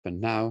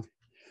happened. Now,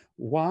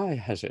 why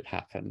has it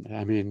happened?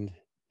 I mean,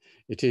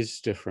 it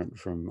is different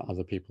from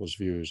other people's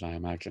views, I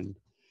imagine.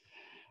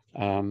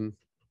 The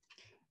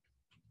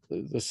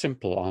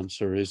simple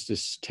answer is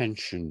this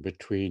tension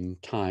between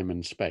time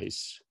and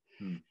space.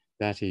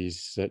 That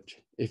is, that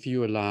if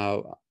you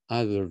allow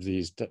either of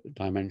these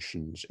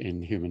dimensions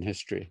in human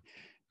history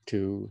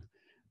to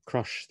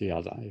crush the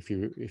other,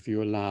 if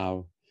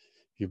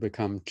you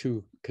become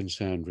too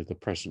concerned with the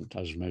present,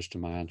 as most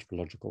of my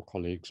anthropological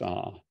colleagues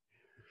are,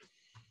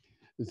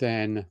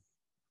 then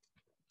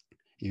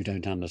you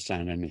don't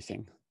understand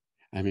anything.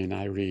 I mean,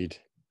 I read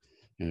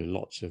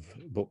lots of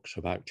books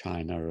about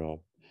China,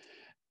 or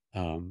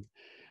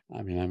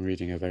I mean, I'm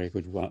reading a very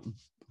good one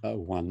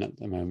at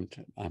the moment.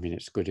 I mean,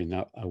 it's good in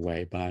a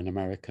way, by an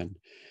American,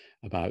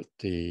 about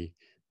the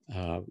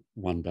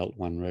One Belt,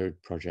 One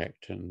Road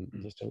project and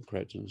the Silk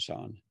Roads and so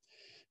on.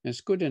 And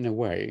it's good in a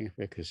way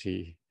because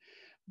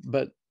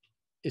but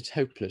it's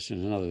hopeless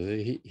in another.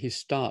 He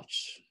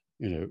starts,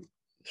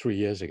 3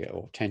 years ago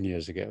or 10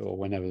 years ago, or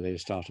whenever they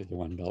started the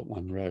One Belt,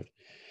 One Road.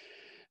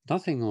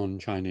 Nothing on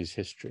Chinese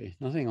history,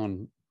 nothing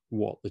on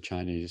what the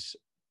Chinese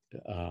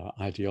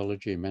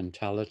ideology,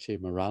 mentality,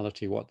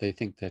 morality, what they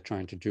think they're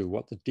trying to do,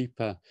 what the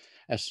deeper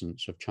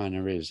essence of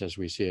China is as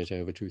we see it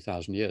over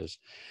 2,000 years.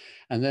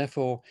 And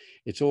therefore,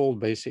 it's all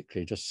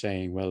basically just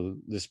saying, well,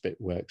 this bit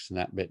works and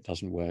that bit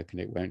doesn't work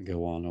and it won't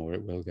go on, or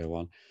it will go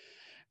on.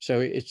 So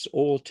it's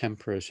all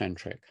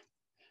temporocentric.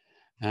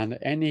 And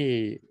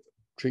any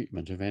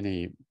treatment of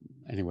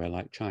anywhere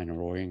like China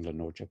or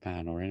England or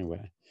Japan or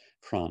anywhere,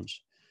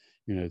 France,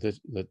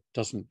 that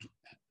doesn't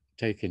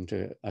take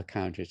into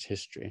account its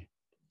history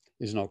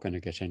is not going to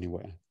get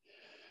anywhere.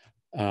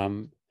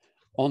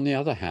 On the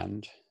other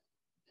hand,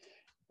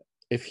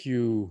 if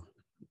you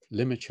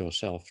limit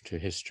yourself to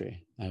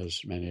history,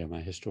 as many of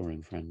my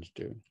historian friends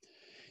do,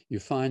 you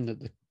find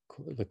that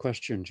the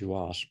questions you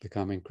ask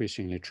become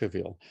increasingly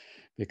trivial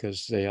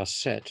because they are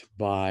set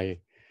by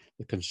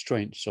the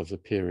constraints of the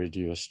period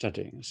you are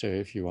studying. So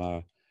if you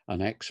are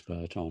an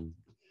expert on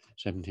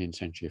 17th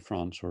century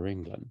France or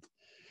England,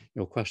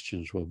 your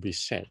questions will be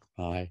set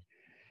by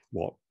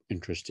what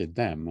interested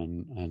them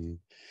and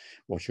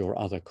what your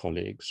other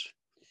colleagues.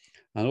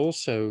 And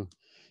also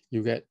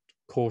you get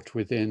caught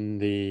within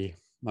the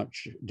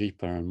much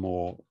deeper and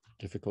more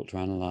difficult to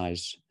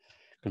analyze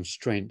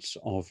constraints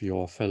of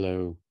your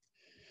fellow,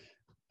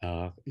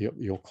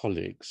 your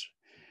colleagues,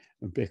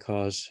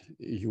 because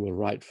you will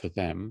write for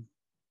them,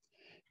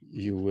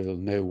 you will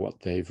know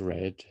what they've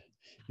read,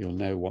 you'll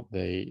know what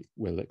they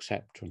will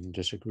accept and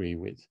disagree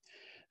with.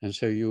 And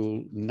so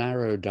you'll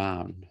narrow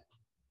down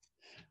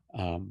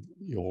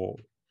your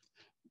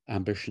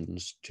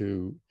ambitions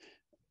to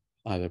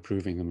either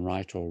proving them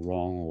right or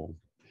wrong, or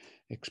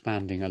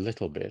expanding a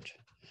little bit.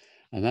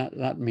 And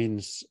that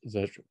means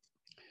that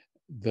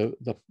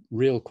the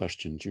real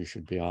questions you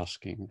should be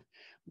asking,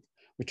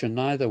 which are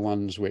neither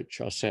ones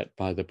which are set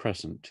by the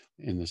present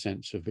in the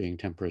sense of being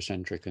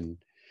temporocentric and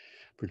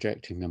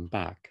projecting them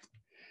back,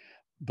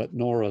 but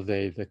nor are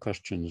they the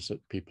questions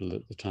that people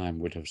at the time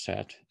would have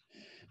set.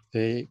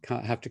 They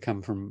have to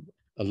come from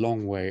a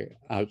long way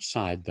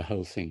outside the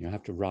whole thing. You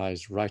have to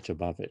rise right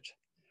above it.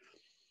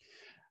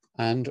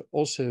 And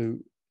also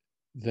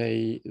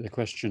the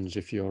questions,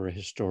 if you're a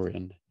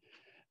historian,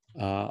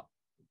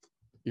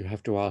 you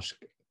have to ask,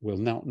 will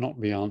not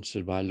be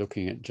answered by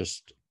looking at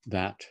just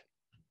that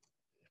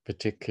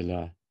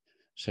particular,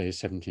 say,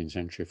 17th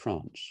century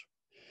France.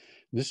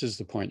 This is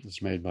the point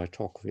that's made by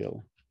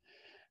Tocqueville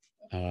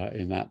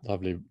in that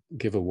lovely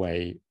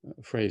giveaway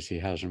phrase he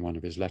has in one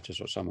of his letters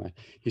or somewhere.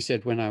 He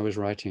said, when I was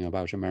writing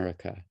about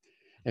America,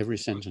 every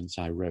sentence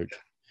I wrote,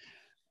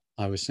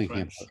 I was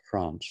thinking about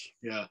France.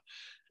 Yeah.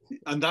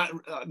 And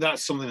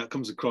that's something that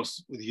comes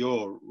across with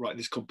your, right,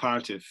 this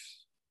comparative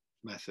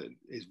method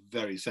is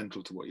very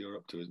central to what you're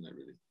up to, isn't it,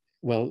 really?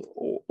 Well,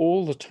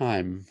 all the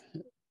time.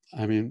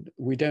 I mean,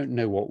 we don't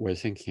know what we're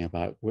thinking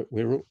about.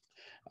 We're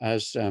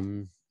as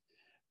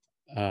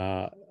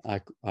I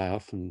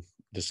often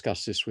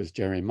discuss this with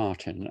Jerry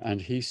Martin,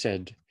 and he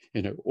said,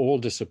 all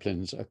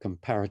disciplines are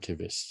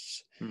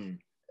comparativists.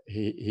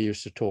 He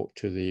used to talk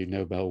to the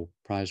Nobel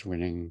Prize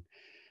winning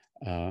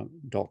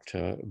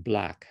Dr.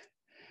 Black,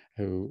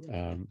 who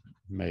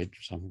made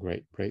some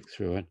great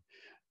breakthrough.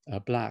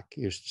 And Black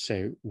used to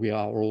say, we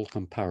are all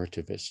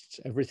comparativists.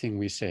 Everything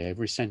we say,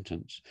 every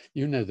sentence,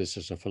 this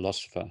as a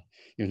philosopher,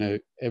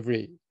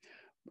 every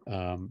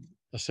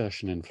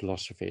assertion in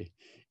philosophy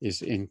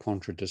is in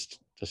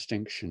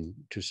contradistinction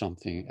to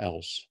something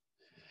else.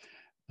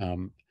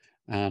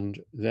 And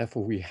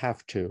therefore we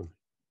have to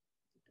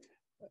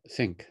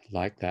think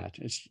like that.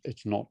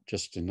 It's not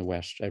just in the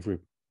West.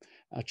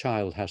 A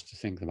child has to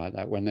think about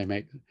that when they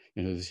make,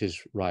 this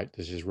is right,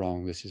 this is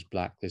wrong, this is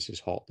black, this is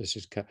hot, this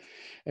is,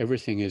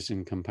 everything is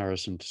in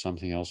comparison to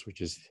something else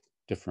which is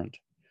different.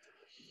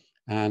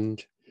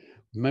 And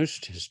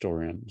most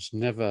historians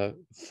never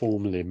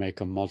formally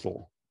make a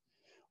model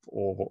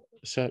or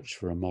search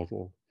for a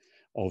model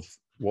of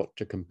what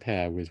to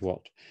compare with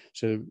what.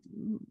 So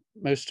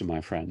most of my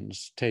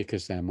friends take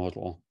as their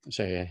model,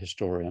 say, a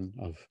historian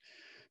of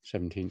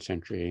 17th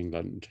century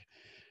England,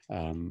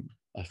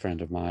 a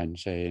friend of mine,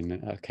 say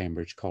in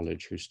Cambridge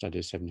College, who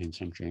studies 17th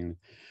century England,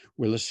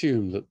 will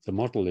assume that the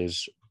model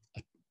is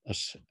a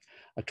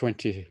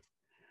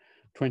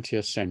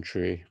 20th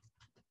century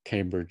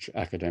Cambridge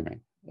academic.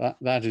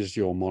 That is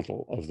your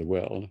model of the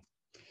world.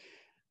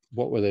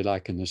 What were they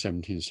like in the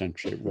 17th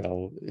century?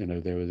 Well, you know,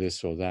 they were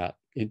this or that,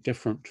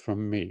 different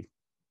from me.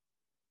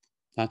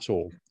 That's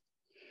all.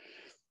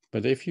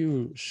 But if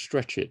you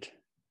stretch it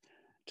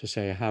to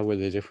say, how were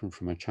they different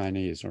from a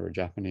Chinese or a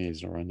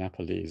Japanese or a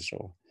Nepalese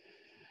or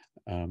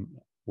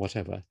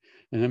whatever,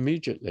 and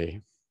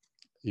immediately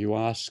you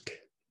ask,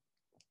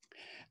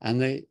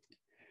 and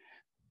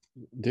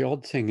the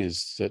odd thing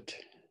is that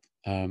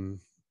in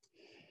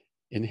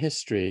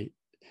history,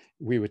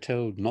 we were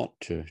told not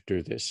to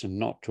do this and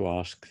not to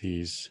ask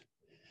these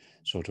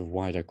sort of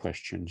wider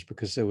questions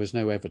because there was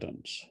no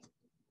evidence.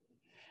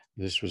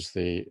 This was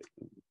the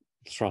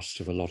thrust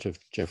of a lot of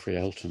Geoffrey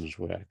Elton's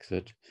work,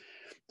 that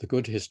the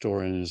good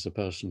historian is the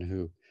person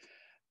who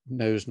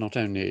knows not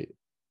only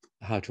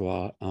how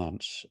to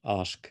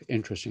ask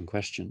interesting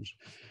questions,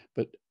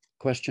 but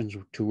questions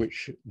to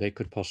which they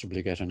could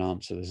possibly get an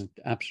answer. There's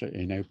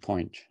absolutely no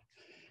point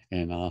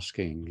in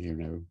asking, you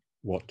know,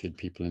 what did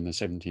people in the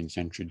 17th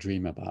century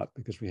dream about,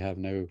 because we have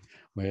no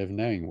way of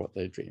knowing what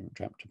they dreamt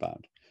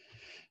about.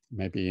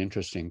 Maybe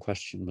interesting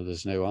question, but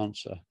there's no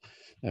answer.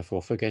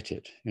 Therefore, forget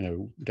it. You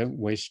know, don't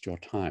waste your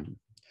time.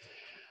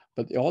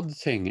 But the odd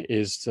thing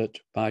is that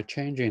by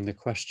changing the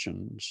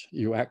questions,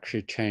 you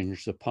actually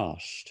change the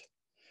past.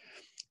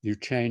 You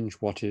change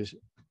what is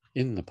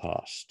in the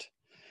past.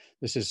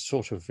 This is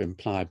sort of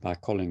implied by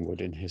Collingwood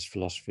in his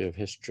philosophy of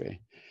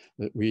history,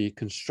 that we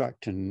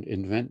construct and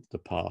invent the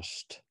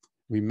past.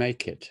 We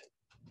make it.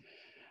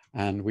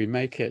 And we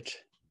make it,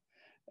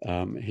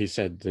 he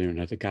said, you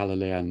know, the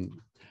Galilean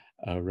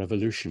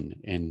revolution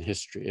in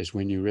history is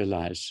when you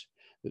realize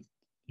that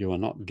you are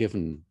not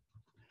given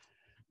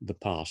the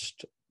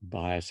past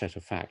by a set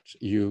of facts.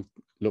 You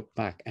look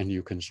back and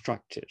you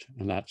construct it.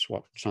 And that's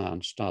what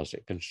science does.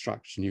 It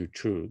constructs new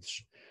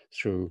truths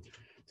through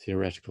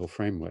theoretical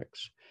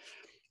frameworks.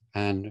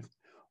 And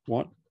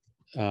what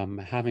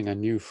having a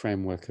new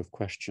framework of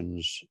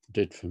questions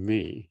did for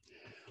me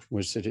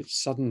was that it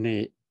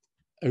suddenly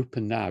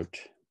opened out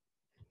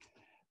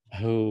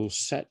whole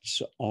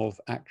sets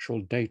of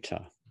actual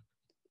data,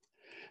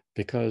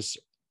 because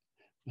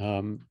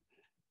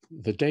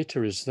the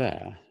data is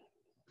there.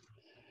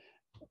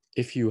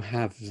 If you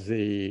have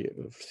the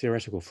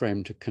theoretical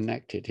frame to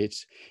connect it,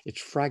 it's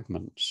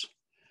fragments.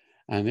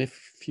 And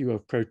if you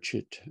approach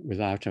it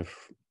without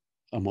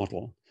a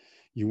model,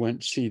 you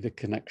won't see the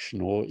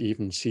connection or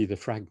even see the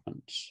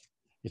fragments.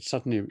 It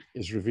suddenly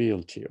is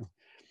revealed to you.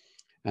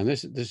 And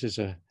this is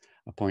a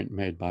point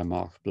made by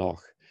Mark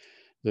Bloch,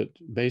 that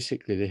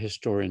basically the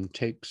historian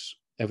takes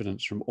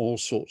evidence from all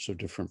sorts of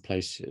different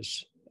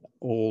places,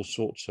 all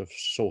sorts of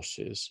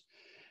sources,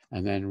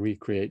 and then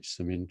recreates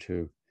them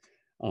into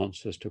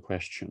answers to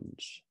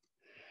questions.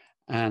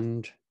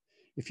 And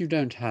if you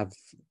don't have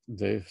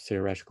the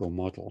theoretical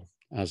model,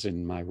 as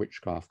in my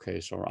witchcraft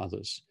case or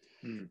others,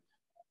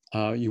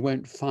 you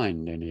won't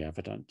find any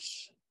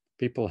evidence.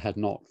 People had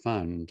not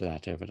found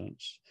that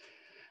evidence.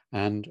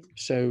 And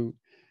so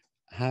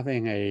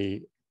having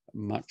a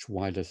much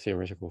wider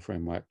theoretical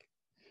framework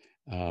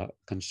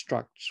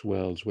constructs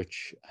worlds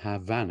which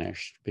have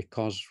vanished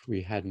because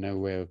we had no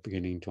way of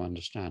beginning to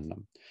understand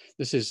them.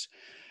 This is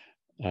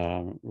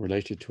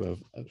related to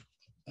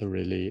a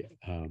really,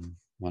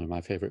 one of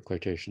my favorite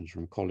quotations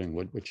from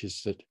Collingwood, which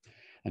is that,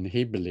 and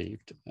he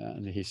believed,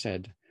 and he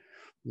said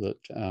that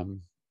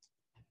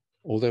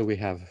although we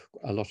have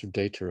a lot of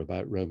data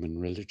about Roman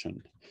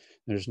religion,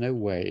 there's no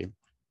way,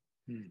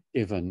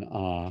 given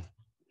our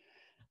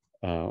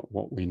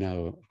what we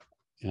know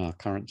in our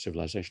current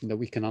civilization, that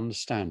we can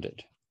understand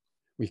it.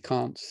 We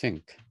can't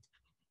think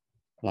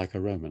like a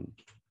Roman.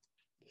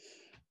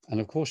 And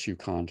of course you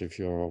can't if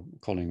you're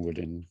Collingwood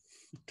in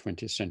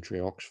 20th century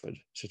Oxford,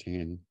 sitting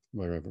in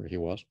wherever he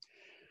was.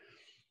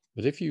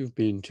 But if you've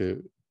been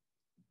to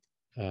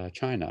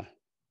China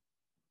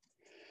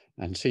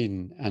and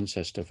seen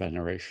ancestor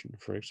veneration,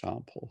 for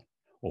example,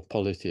 or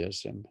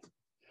polytheism,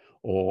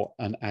 or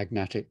an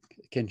agnatic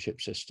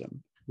kinship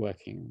system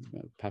working,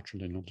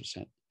 patrilineal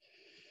descent,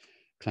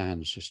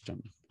 clan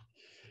system,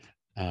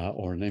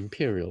 or an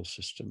imperial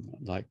system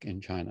like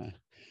in China,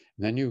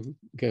 and then you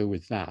go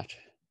with that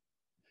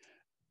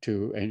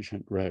to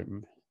ancient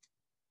Rome,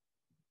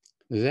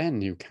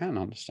 then you can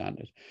understand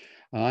it.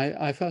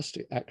 I first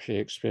actually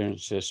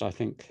experienced this, I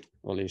think,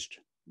 or at least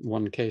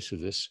one case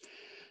of this,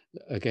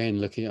 again,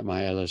 looking at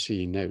my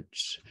LSE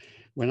notes.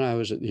 When I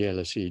was at the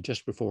LSE,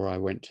 just before I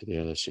went to the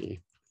LSE,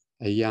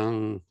 a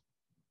young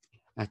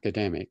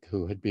academic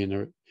who had been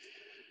a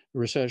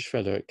research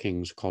fellow at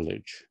King's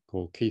College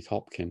called Keith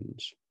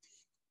Hopkins.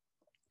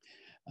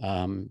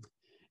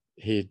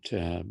 He'd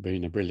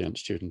been a brilliant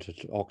student at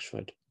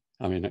Oxford,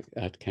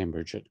 at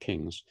Cambridge at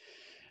King's.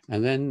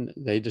 And then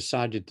they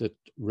decided that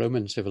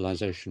Roman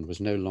civilization was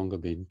no longer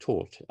being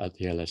taught at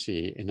the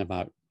LSE in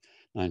about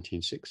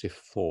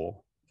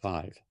 1964-5.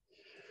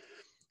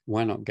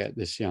 Why not get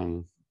this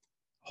young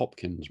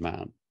Hopkins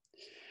man?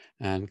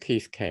 And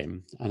Keith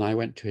came, and I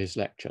went to his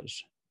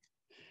lectures,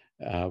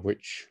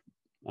 which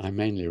I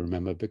mainly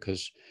remember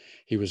because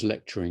he was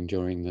lecturing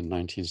during the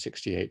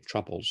 1968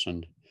 Troubles,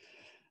 and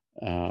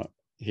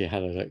he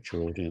had a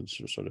lecture audience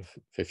of sort of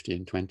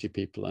 15, 20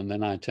 people. And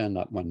then I turned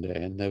up one day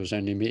and there was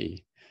only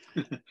me.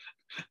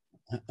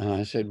 And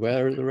I said,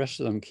 "Where are the rest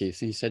of them,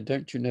 Keith?" And he said,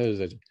 "Don't you know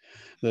that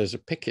there's a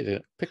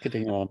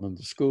picketing on and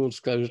the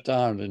school's closed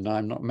down and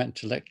I'm not meant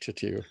to lecture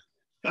to you?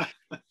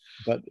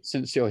 But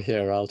since you're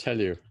here, I'll tell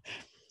you."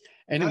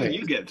 Anyway, how do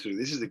you get through?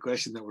 This is the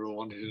question that we're all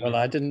wanting to know. Well,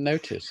 I didn't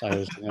notice. I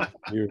was in a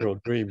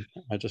usual dream.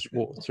 I just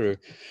walked through.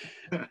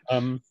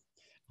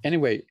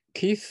 Anyway,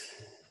 Keith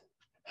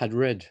had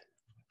read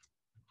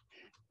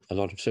a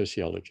lot of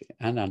sociology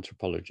and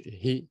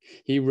anthropology.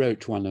 He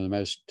wrote one of the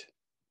most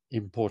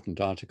important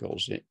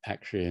articles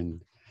actually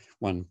in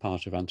one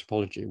part of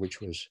anthropology, which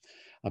was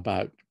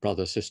about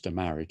brother-sister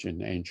marriage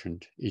in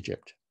ancient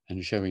Egypt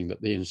and showing that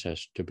the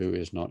incest taboo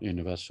is not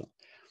universal.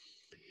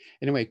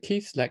 Anyway,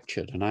 Keith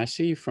lectured, and I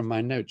see from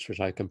my notes, which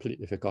I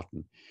completely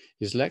forgotten,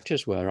 his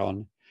lectures were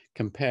on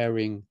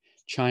comparing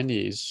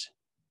Chinese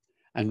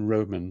and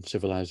Roman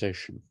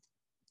civilization,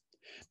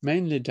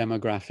 mainly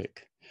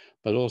demographic,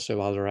 but also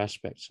other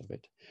aspects of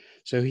it.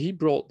 So he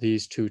brought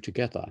these two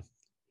together.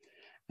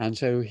 And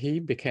so he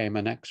became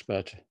an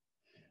expert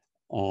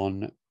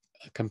on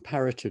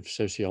comparative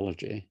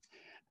sociology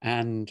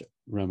and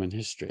Roman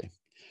history.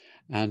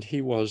 And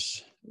he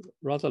was,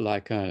 rather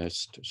like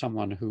Ernest,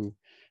 someone who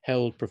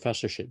held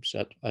professorships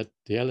at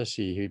the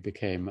LSE. He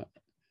became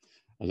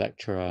a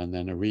lecturer and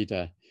then a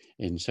reader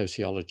in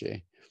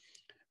sociology.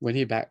 When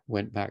he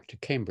went back to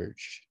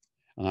Cambridge,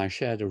 and I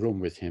shared a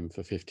room with him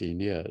for 15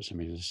 years, I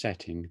mean,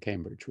 sat in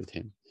Cambridge with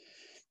him.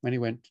 When he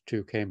went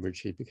to Cambridge,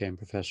 he became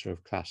professor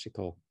of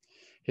classical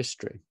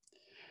history.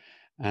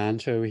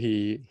 And so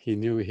he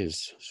knew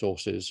his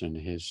sources and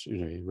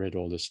he read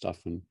all this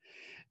stuff and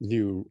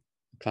knew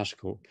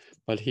classical,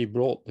 but he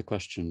brought the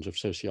questions of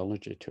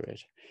sociology to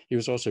it. He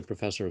was also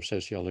professor of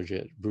sociology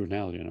at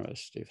Brunel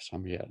University for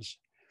some years.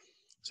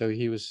 So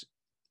he was,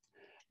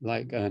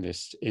 like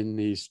Ernest, in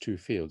these two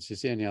fields.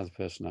 He's the only other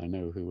person I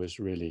know who was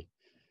really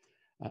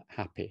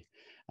happy.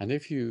 And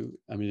if you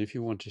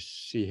want to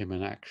see him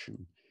in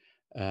action,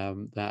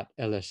 that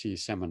LSE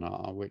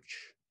seminar,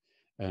 which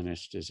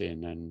Ernest is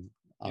in, and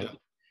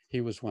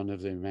he was one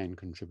of the main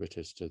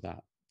contributors to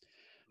that.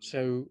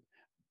 So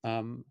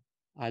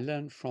I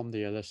learned from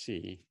the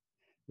LSE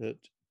that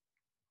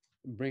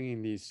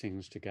bringing these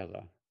things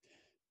together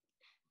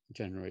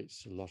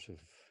generates a lot of,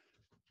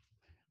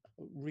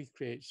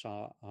 recreates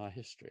our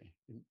history.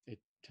 It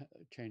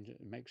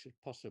makes it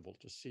possible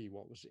to see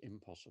what was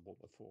impossible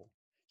before.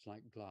 It's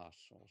like glass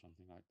or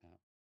something like that.